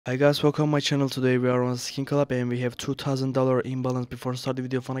Hi guys, welcome to my channel. Today we are on Skinclub and we have $2,000 imbalance. Before start the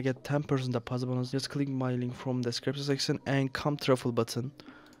video, if you wanna get 10% deposit bonus, just click my link from the description section and come truffle button.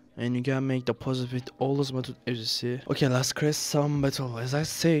 And you can make deposit with all those methods as you see. Okay, let's create some battle as I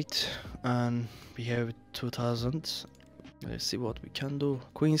said. And we have 2000. Let's see what we can do.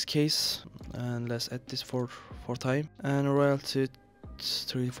 Queen's case, and let's add this for time. And royalty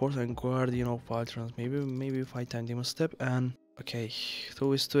 3/4 and guardian of wild trans, maybe 5 times demon step. And okay,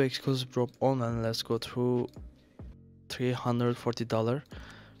 so it's 2 exclusive drop on, and let's go through $340.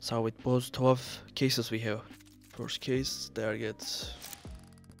 So with both 12 cases we have. First case there gets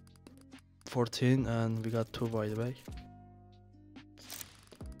 14 and we got 2 by the way.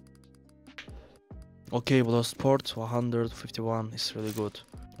 Okay, plus port 151 is really good.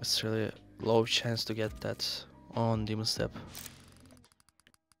 It's really low chance to get that on demon step.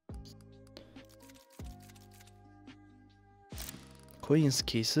 Queen's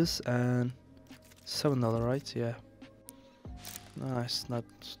cases and $7, right? Yeah. Nice, not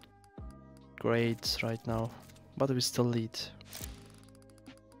great right now, but we still lead.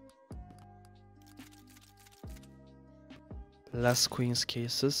 Last Queen's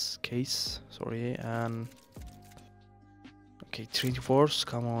case, sorry, and okay, 24s,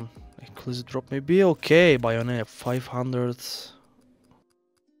 come on, exclusive drop maybe. Okay, Bayonet 500.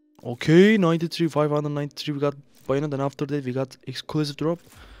 Okay, 93, 593 we got Bayonet, and after that we got exclusive drop,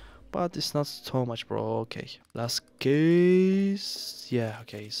 but it's not so much, bro. Okay, last case, yeah,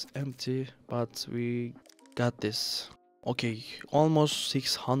 okay, it's empty, but we got this. Okay, almost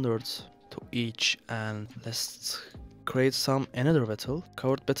 600 to each, and let's create another battle.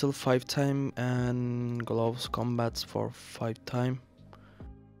 Covered battle 5 time and gloves combats for 5 time,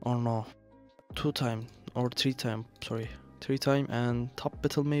 or no, 2 time or 3 time, sorry, 3 time, and top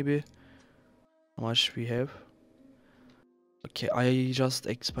battle maybe. How much we have? Okay, I just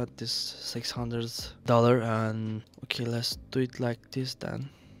expand this $600 and okay, let's do it like this then.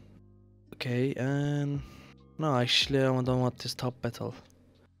 Okay, and no, actually I don't want this top battle.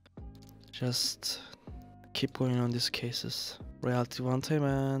 Just keep going on these cases. Reality 1 time,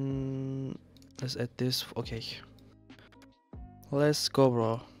 and let's add this. Okay, let's go,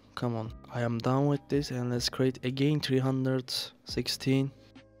 bro. Come on, I am done with this, and let's create again 316.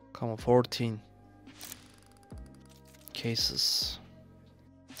 Come on, 14 cases.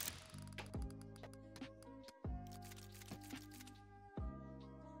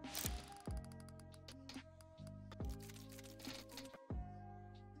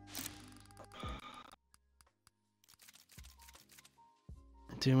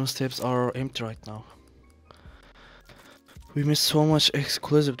 Demon steps are empty right now. We missed so much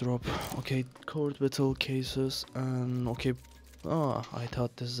exclusive drop. Okay, covered battle cases, and okay, I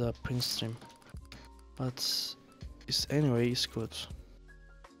thought this is a print stream, but it's good.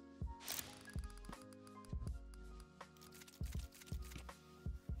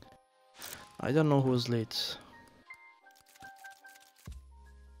 I don't know who's late,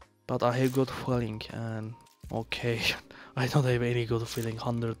 but I have good feeling. And okay, I don't have any good feeling.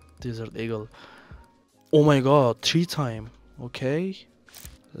 100 desert eagle. Oh my god, 3 time. Okay,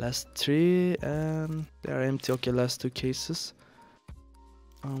 last 3 and they are empty. Okay, last 2 cases.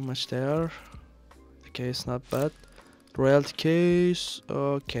 How much they are? Okay, it's not bad. Royalty case.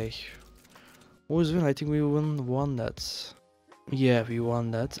 Okay, who's win? I think we won that. Yeah, we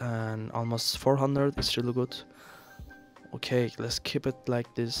won that, and almost 400 is really good. Okay, let's keep it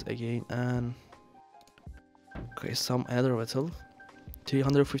like this again. And okay, some other battle.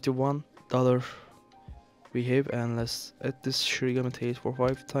 $351 we have, and let's add this Shirigami Taste for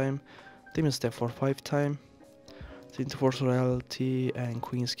 5 time, Demon Step for 5 time, 24 Royalty and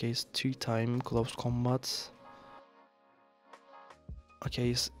Queen's Case 2 time, Close Combat.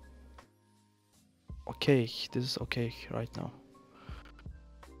 Okay, okay, this is okay right now.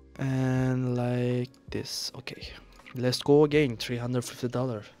 And like this, okay. Let's go again,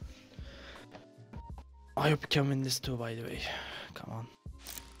 $350. I hope you can win this too, by the way. Come on.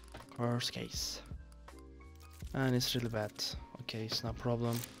 Worst case. And it's really bad. Okay, it's no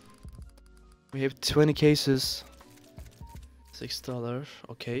problem. We have 20 cases. $6.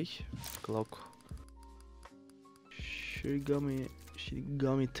 Okay. Clock. Shirigami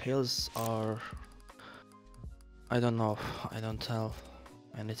tails are... I don't know. I don't tell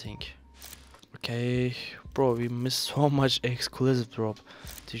anything. Okay, bro, we missed so much exclusive drop.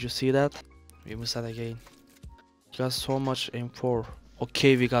 Did you see that? We missed that again. We got so much M4.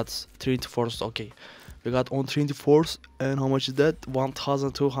 Okay, we got 24s. Okay, we got on 24s, and how much is that?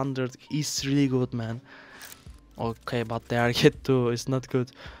 1,200. It's really good, man. Okay, but they are get 2. It's not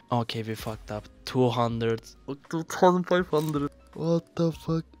good. Okay, we fucked up. 200. 2,500. What the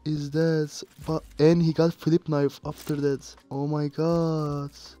fuck? is that? But and he got flip knife after that. Oh my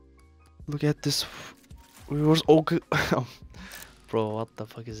god. Look at this. We were okay. Bro, what the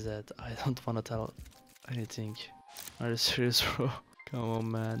fuck is that? I don't wanna tell anything. Are you serious, bro? Come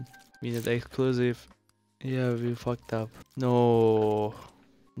on, man. We need exclusive. Yeah, we fucked up. No.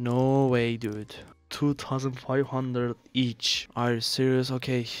 No way, dude. 2,500 each. Are you serious?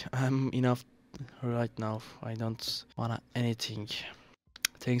 Okay, I'm enough right now. I don't wanna anything.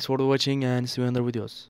 Thanks for watching and see you in other videos.